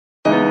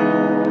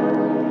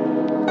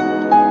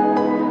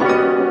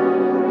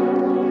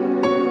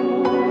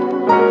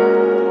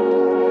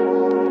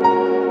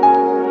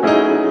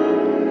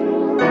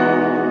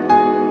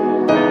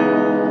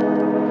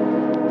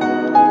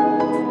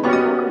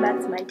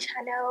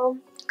channel.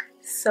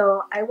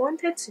 So I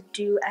wanted to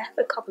do, I have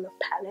a couple of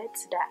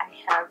palettes that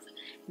I have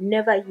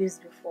never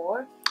used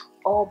before,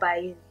 all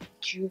by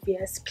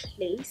Juvia'S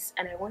Place,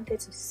 and I wanted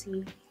to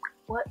see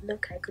what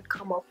look I could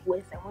come up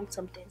with. I want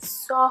something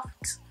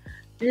soft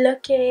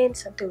looking,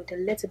 something with a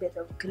little bit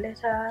of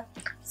glitter.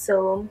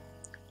 So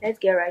let's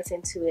get right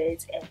into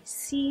it and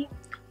see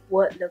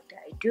what look that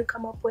I do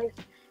come up with.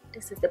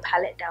 This is the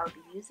palette that I'll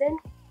be using.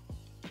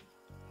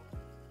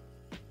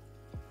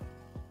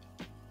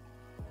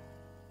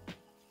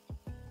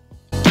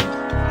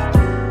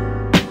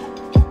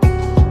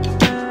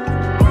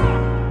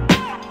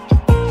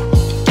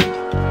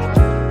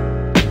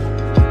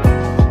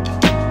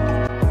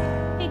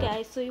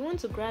 So you want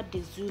to grab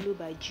the Zulu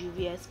by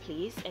Juvia'S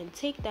Place and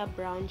take that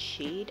brown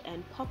shade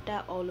and pop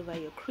that all over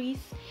your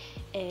crease,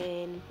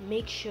 and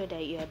make sure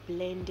that you are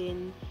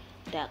blending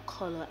that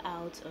color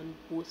out on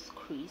both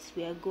crease.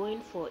 We are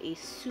going for a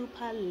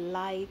super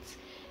light,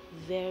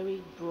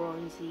 very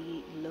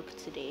bronzy look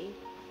today.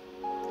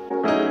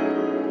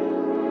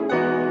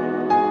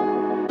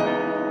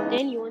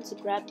 Then you want to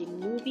grab the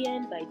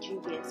Nubian by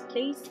Juvia'S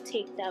Place,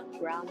 take that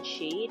brown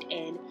shade,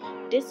 and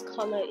this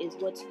color is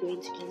what's going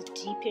to just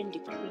deepen the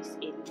crease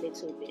a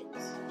little bit.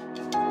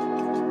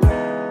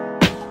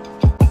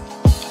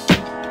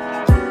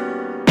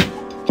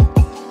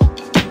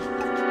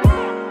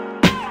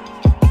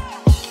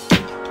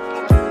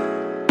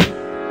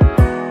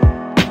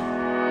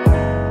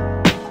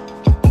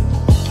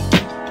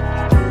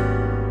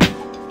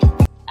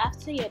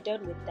 After you're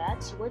done with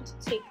that, you want to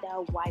take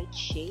that white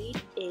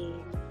shade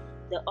in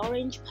the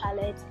orange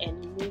palette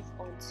and move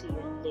onto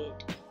your lid.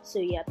 So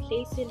you're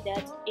placing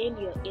that in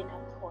your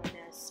inner corner,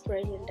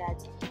 spreading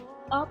that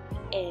up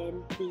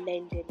and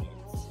blending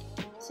it.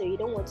 So you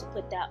don't want to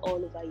put that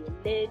all over your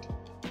lid,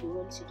 you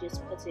want to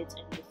just put it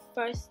in the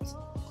first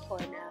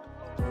corner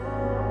of the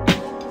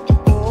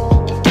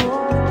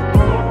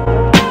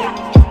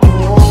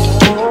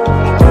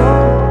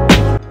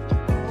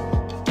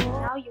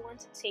Now you want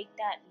to take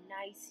that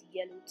nice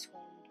yellow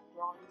toned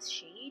bronze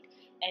shade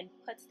and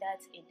put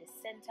that in the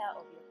center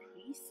of your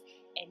crease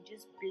and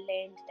just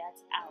blend that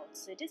out.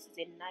 So this is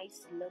a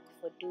nice look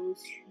for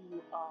those who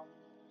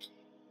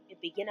a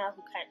beginner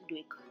who can't do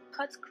a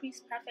cut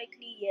crease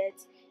perfectly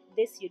yet.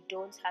 This, you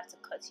don't have to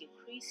cut your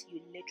crease,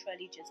 you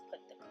literally just put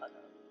the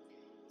color.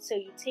 So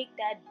you take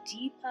that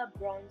deeper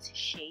bronze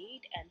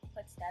shade and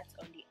put that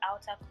on the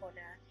outer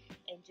corner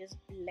and just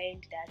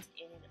blend that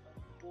in on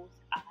both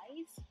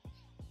eyes.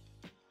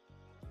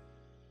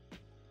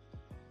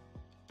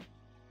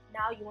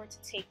 Now you want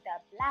to take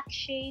that black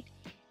shade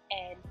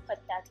and put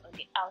that on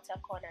the outer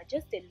corner,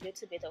 just a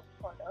little bit of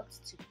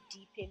product to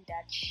deepen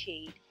that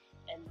shade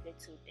a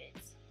little bit.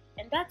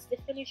 And that's the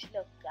finished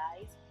look,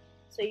 guys.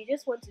 So you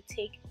just want to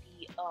take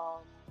the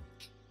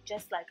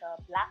just like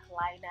a black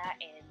liner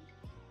and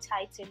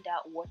tighten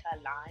that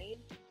waterline.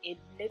 It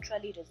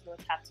literally does not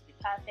have to be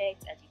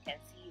perfect. As you can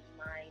see,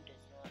 mine does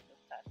not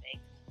look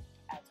perfect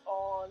at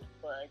all,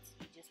 but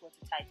you just want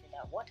to tighten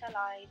that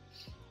waterline.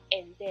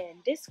 And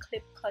then this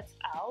clip cuts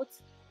out,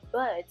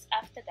 but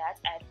after that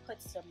I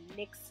put some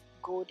NYX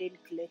golden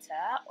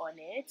glitter on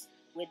it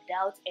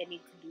without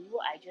any glue.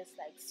 I just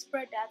like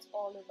spread that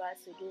all over,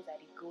 so those are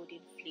the golden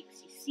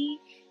flakes you see,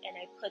 and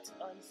I put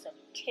on some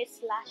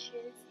kiss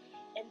lashes,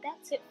 and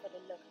that's it for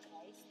the look,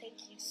 guys.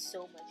 Thank you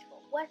so much for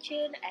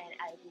watching, and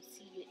I will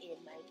see you in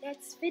my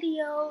next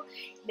video.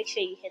 Make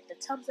sure you hit the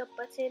thumbs up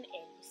button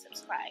and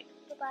subscribe.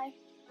 Bye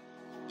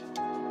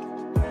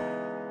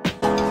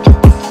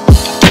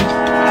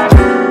bye.